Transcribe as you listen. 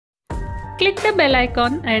Click the bell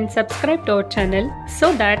icon and subscribe to our channel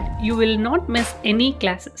so that you will not miss any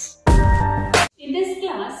classes. In this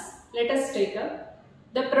class, let us take up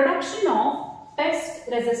the production of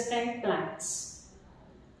pest-resistant plants.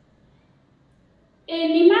 A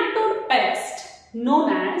nematode pest known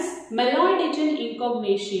as Meloidigen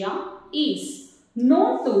incognitia is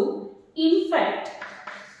known to infect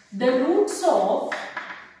the roots of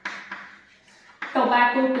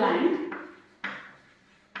tobacco plant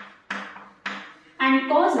and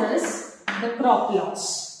causes the crop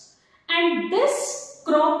loss. And this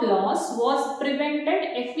crop loss was prevented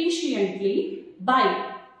efficiently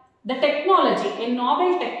by the technology, a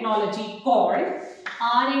novel technology called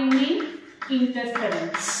RNA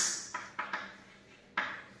interference.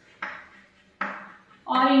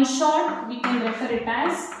 Or in short, we can refer it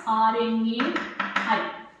as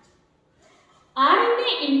RNAi.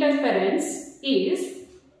 RNA interference is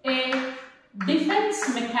a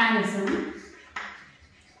defense mechanism.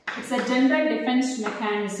 It's a general defense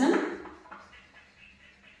mechanism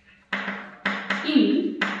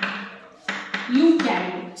in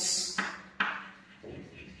eukaryotes.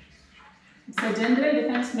 It's a general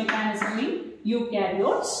defense mechanism in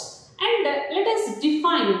eukaryotes. And let us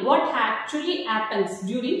define what actually happens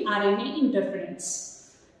during RNA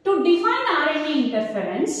interference. To define RNA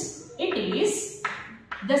interference, it is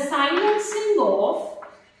the silencing of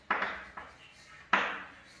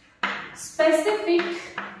specific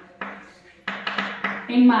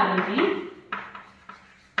mRNA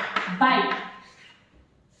by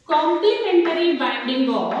complementary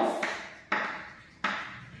binding of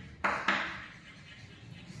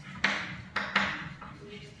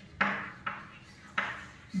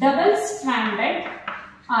double-stranded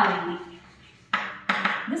RNA.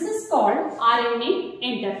 This is called RNA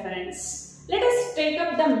interference. Let us take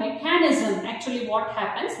up the mechanism, actually what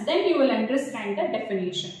happens, then you will understand the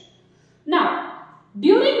definition. Now,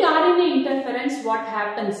 during RNA interference, what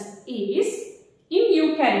happens is, in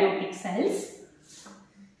eukaryotic cells,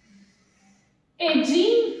 a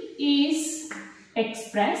gene is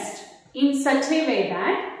expressed in such a way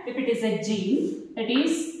that, if it is a gene, that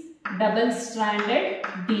is double-stranded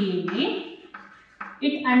DNA,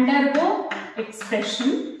 it undergo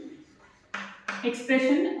expression.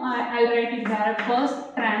 I'll write it there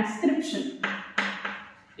first, transcription.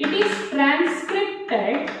 It is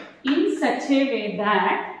transcribed in such a way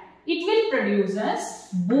that it will produce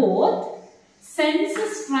both sense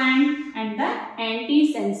strand and the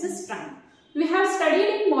anti-sense strand. We have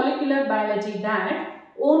studied in molecular biology that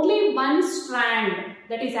only one strand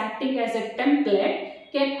that is acting as a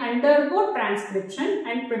template can undergo transcription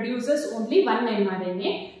and produces only one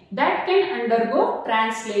mRNA that can undergo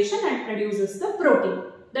translation and produces the protein.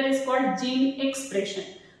 That is called gene expression.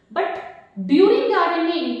 But during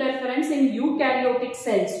RNA interference in eukaryotic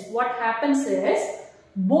cells, what happens is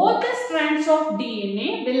both the strands of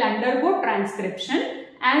DNA will undergo transcription.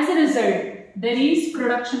 As a result, there is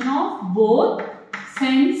production of both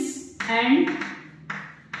sense and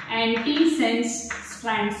anti-sense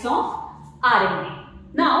strands of RNA.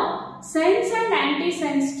 Now, sense and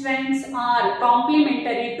anti-sense strands are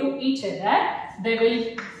complementary to each other. They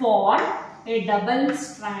will form a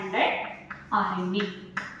double-stranded RNA.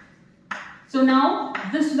 So now,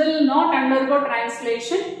 this will not undergo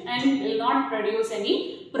translation and will not produce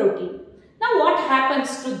any protein. Now, what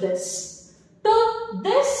happens to this? To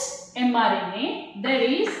this mRNA, there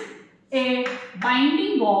is a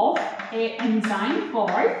binding of an enzyme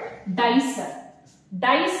called dicer.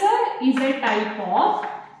 Dicer is a type of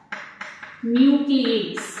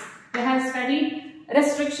nuclease. We have studied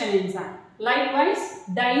restriction enzyme. Likewise,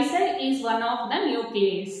 dicer is one of the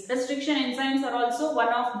nuclease. Restriction enzymes are also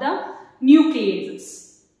one of the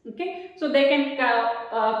nucleases. Okay, so they can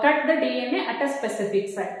cut the DNA at a specific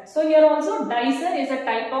site. So here also dicer is a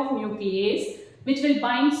type of nuclease which will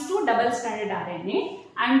bind to double-stranded RNA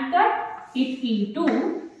and cut it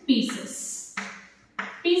into pieces.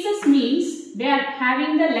 Pieces means they are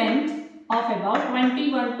having the length of about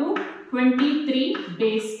 21 to 23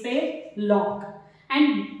 base pair long.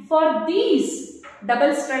 And for these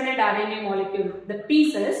double-stranded RNA molecule, the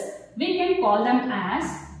pieces, we can call them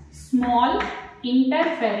as small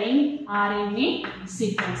interfering RNA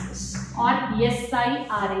sequences or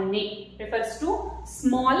siRNA, refers to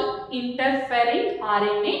small interfering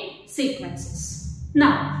RNA sequences.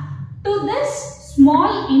 Now, to this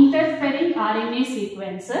small interfering RNA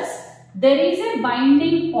sequences, there is a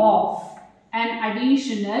binding of an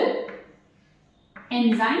additional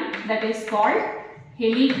enzyme that is called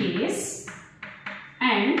helicase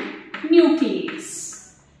and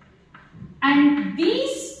nuclease. And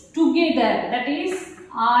these together, that is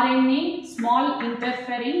RNA small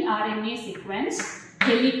interfering RNA sequence,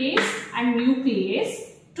 helicase and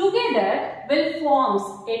nuclease together will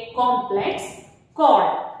form a complex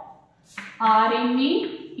called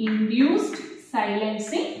RNA induced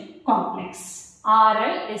silencing complex,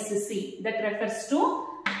 RISC. That refers to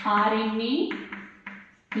RNA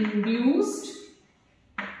induced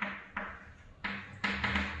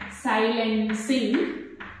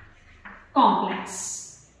silencing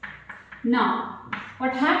complex. Now,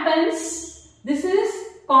 what happens? This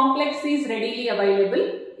complex is readily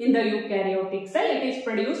available in the eukaryotic cell. It is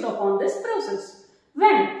produced upon this process.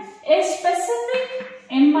 When a specific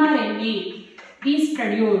mRNA is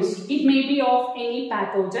produced, it may be of any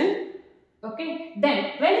pathogen. Okay,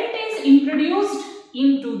 then when it is introduced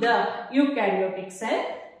into the eukaryotic cell,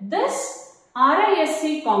 this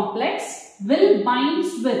RISC complex will bind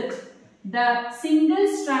with the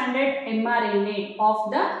single-stranded mRNA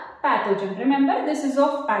of the pathogen. Remember, this is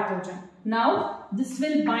of pathogen. Now, this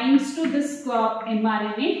will bind to this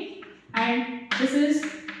mRNA, and this is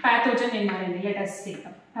pathogen mRNA. Let us take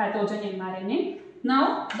up pathogen mRNA.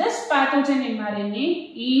 Now, this pathogen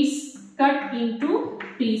mRNA is cut into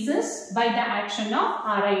pieces by the action of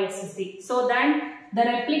RISC, so that the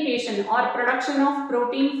replication or production of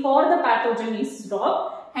protein for the pathogen is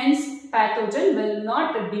stopped. Hence, pathogen will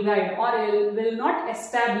not divide or will not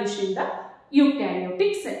establish in the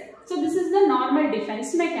eukaryotic cell. So, this is the normal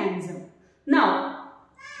defense mechanism. Now,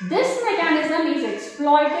 this mechanism is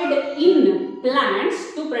exploited in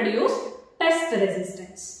plants to produce pest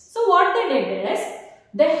resistance. So, what they did is,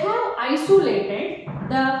 they have isolated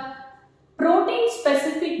the protein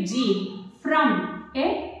specific gene from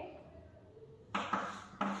a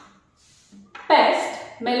pest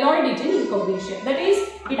Meloidigen incubation. That is,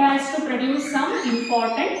 it has to produce some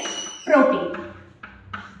important protein.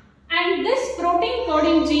 And this protein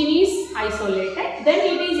coding gene is isolated. Then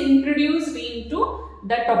it is introduced into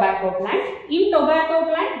the tobacco plant. In tobacco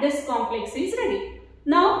plant, this complex is ready.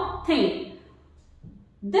 Now, think.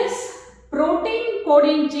 This protein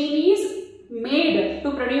coding gene is made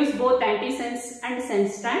to produce both antisense and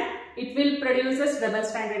sense strand. It will produce a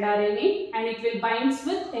double-stranded RNA and it will bind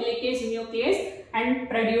with helicase nuclease and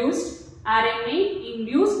produce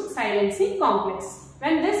RNA-induced silencing complex.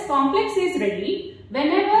 When this complex is ready,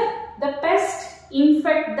 whenever the pest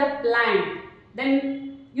infect the plant,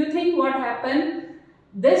 then you think what happened?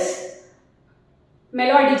 This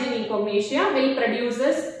Meloidigen incubation will produce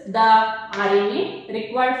the RNA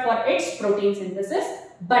required for its protein synthesis,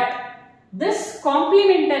 but this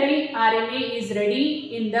complementary RNA is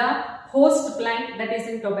ready in the host plant, that is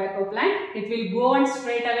in tobacco plant. It will go and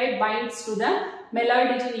straight away binds to the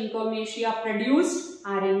Meloidigen incubation produced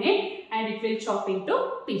RNA and it will chop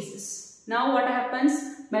into pieces. Now what happens?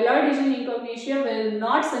 Meloidigen incubation will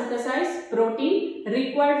not synthesize protein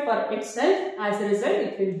required for itself. As a result,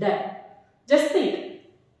 it will die. Just think.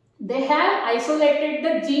 They have isolated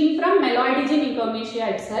the gene from Meloidigen incubation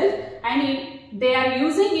itself and they are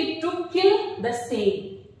using it to kill the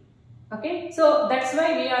same. Okay, so that's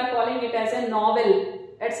why we are calling it as a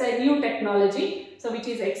novel. It's a new technology, so which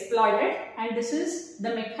is exploited, and this is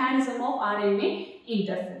the mechanism of RNA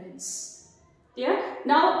interference. Yeah.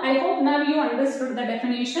 Now I hope now you understood the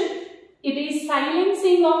definition. It is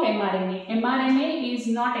silencing of mRNA. mRNA is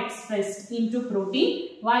not expressed into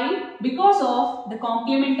protein. Why? Because of the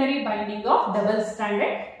complementary binding of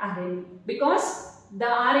double-stranded RNA. Because the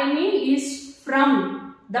RNA is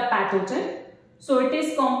from the pathogen, so it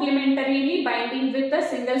is complementarily binding with the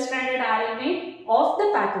single-stranded RNA of the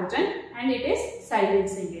pathogen and it is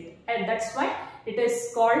silencing it, and that's why it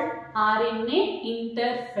is called RNA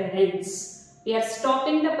interference. We are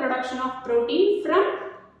stopping the production of protein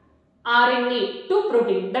from RNA to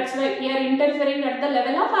protein. That's why we are interfering at the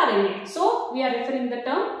level of RNA. So we are referring the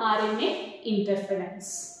term RNA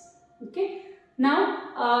interference. Okay.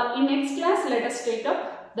 Now in next class, let us take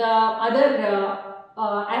up the other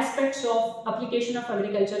aspects of application of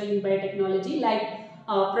agriculture in biotechnology, like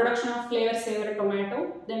production of flavor saver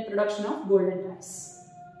tomato, then production of golden rice.